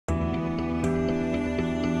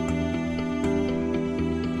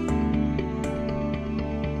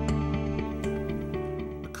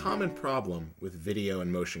common problem with video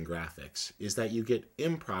and motion graphics is that you get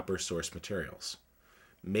improper source materials.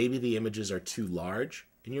 Maybe the images are too large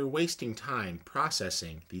and you're wasting time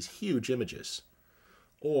processing these huge images.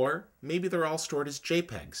 Or maybe they're all stored as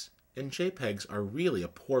JPEGs, and JPEGs are really a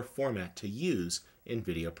poor format to use in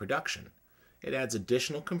video production. It adds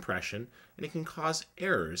additional compression and it can cause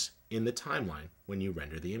errors in the timeline when you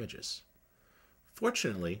render the images.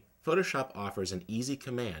 Fortunately, Photoshop offers an easy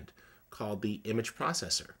command called the image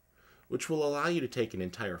processor, which will allow you to take an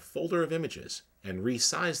entire folder of images and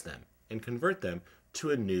resize them and convert them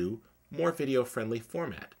to a new, more video-friendly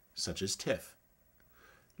format, such as TIFF.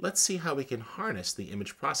 Let's see how we can harness the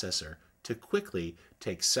image processor to quickly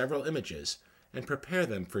take several images and prepare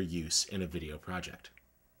them for use in a video project.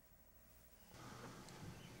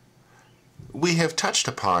 We have touched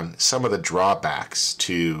upon some of the drawbacks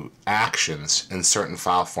to actions in certain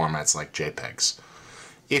file formats like JPEGs.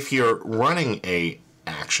 If you're running an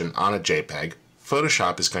action on a JPEG,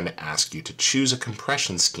 Photoshop is going to ask you to choose a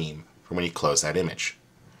compression scheme for when you close that image.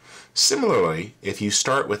 Similarly, if you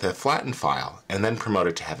start with a flattened file and then promote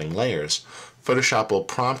it to having layers, Photoshop will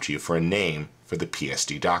prompt you for a name for the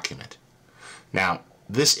PSD document. Now,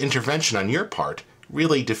 this intervention on your part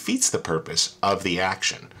really defeats the purpose of the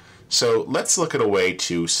action. So let's look at a way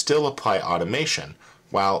to still apply automation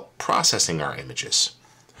while processing our images.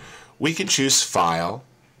 We can choose File,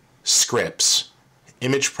 Scripts,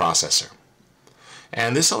 Image Processor.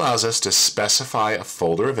 And this allows us to specify a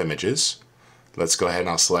folder of images. Let's go ahead and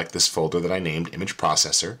I'll select this folder that I named Image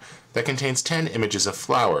Processor that contains 10 images of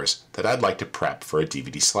flowers that I'd like to prep for a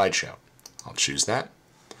DVD slideshow. I'll choose that.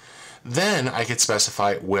 Then I could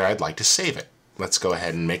specify where I'd like to save it. Let's go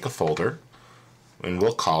ahead and make a folder and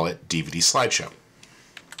we'll call it DVD Slideshow.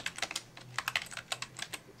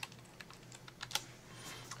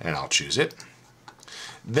 And I'll choose it.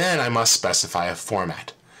 Then I must specify a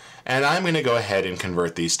format. And I'm going to go ahead and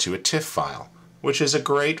convert these to a TIFF file, which is a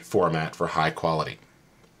great format for high quality.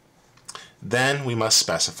 Then we must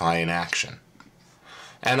specify an action.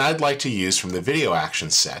 And I'd like to use from the video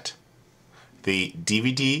action set the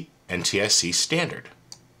DVD NTSC standard.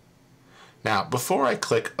 Now, before I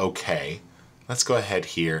click OK, let's go ahead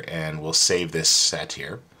here and we'll save this set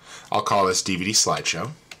here. I'll call this DVD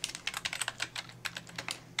Slideshow,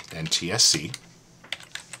 NTSC.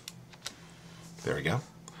 There we go.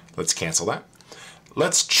 Let's cancel that.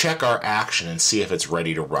 Let's check our action and see if it's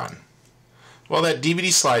ready to run. Well, that DVD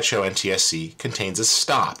Slideshow NTSC contains a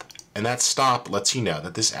stop, and that stop lets you know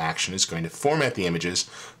that this action is going to format the images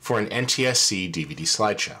for an NTSC DVD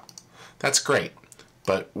slideshow. That's great,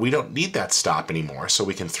 but we don't need that stop anymore, so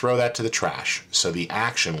we can throw that to the trash, so the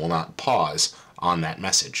action will not pause on that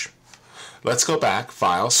message. Let's go back,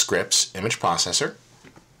 File, Scripts, Image Processor,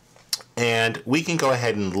 and we can go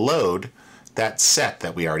ahead and load that set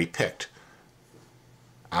that we already picked.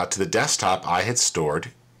 Out to the desktop, I had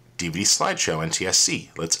stored DVD Slideshow NTSC.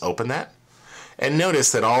 Let's open that. And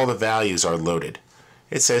notice that all the values are loaded.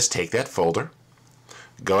 It says take that folder,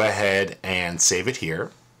 go ahead and save it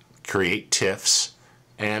here, create TIFFs,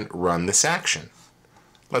 and run this action.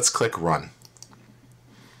 Let's click Run.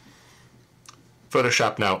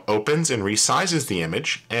 Photoshop now opens and resizes the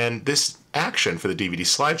image, and this action for the DVD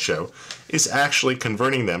slideshow is actually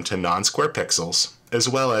converting them to non-square pixels, as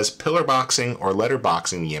well as pillar boxing or letter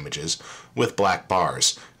boxing the images with black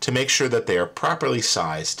bars to make sure that they are properly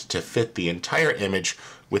sized to fit the entire image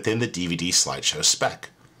within the DVD slideshow spec.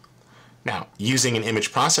 Now, using an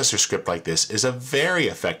image processor script like this is a very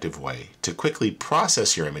effective way to quickly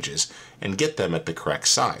process your images and get them at the correct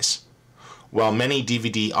size. While many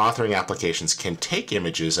DVD authoring applications can take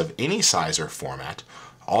images of any size or format,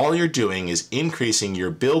 all you're doing is increasing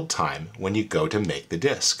your build time when you go to make the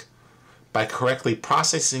disk. By correctly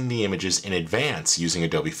processing the images in advance using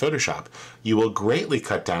Adobe Photoshop, you will greatly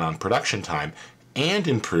cut down on production time and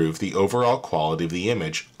improve the overall quality of the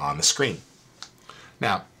image on the screen.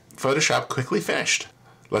 Now, Photoshop quickly finished.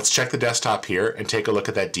 Let's check the desktop here and take a look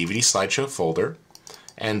at that DVD slideshow folder,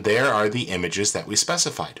 and there are the images that we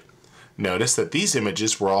specified. Notice that these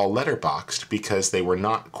images were all letterboxed because they were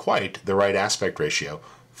not quite the right aspect ratio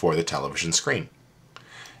for the television screen.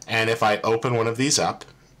 And if I open one of these up,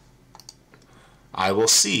 I will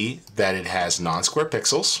see that it has non-square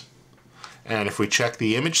pixels, and if we check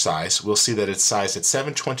the image size, we'll see that it's sized at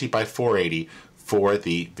 720 by 480 for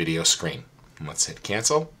the video screen. Let's hit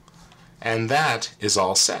cancel, and that is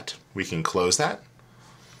all set. We can close that,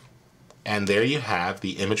 and there you have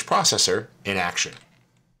the image processor in action.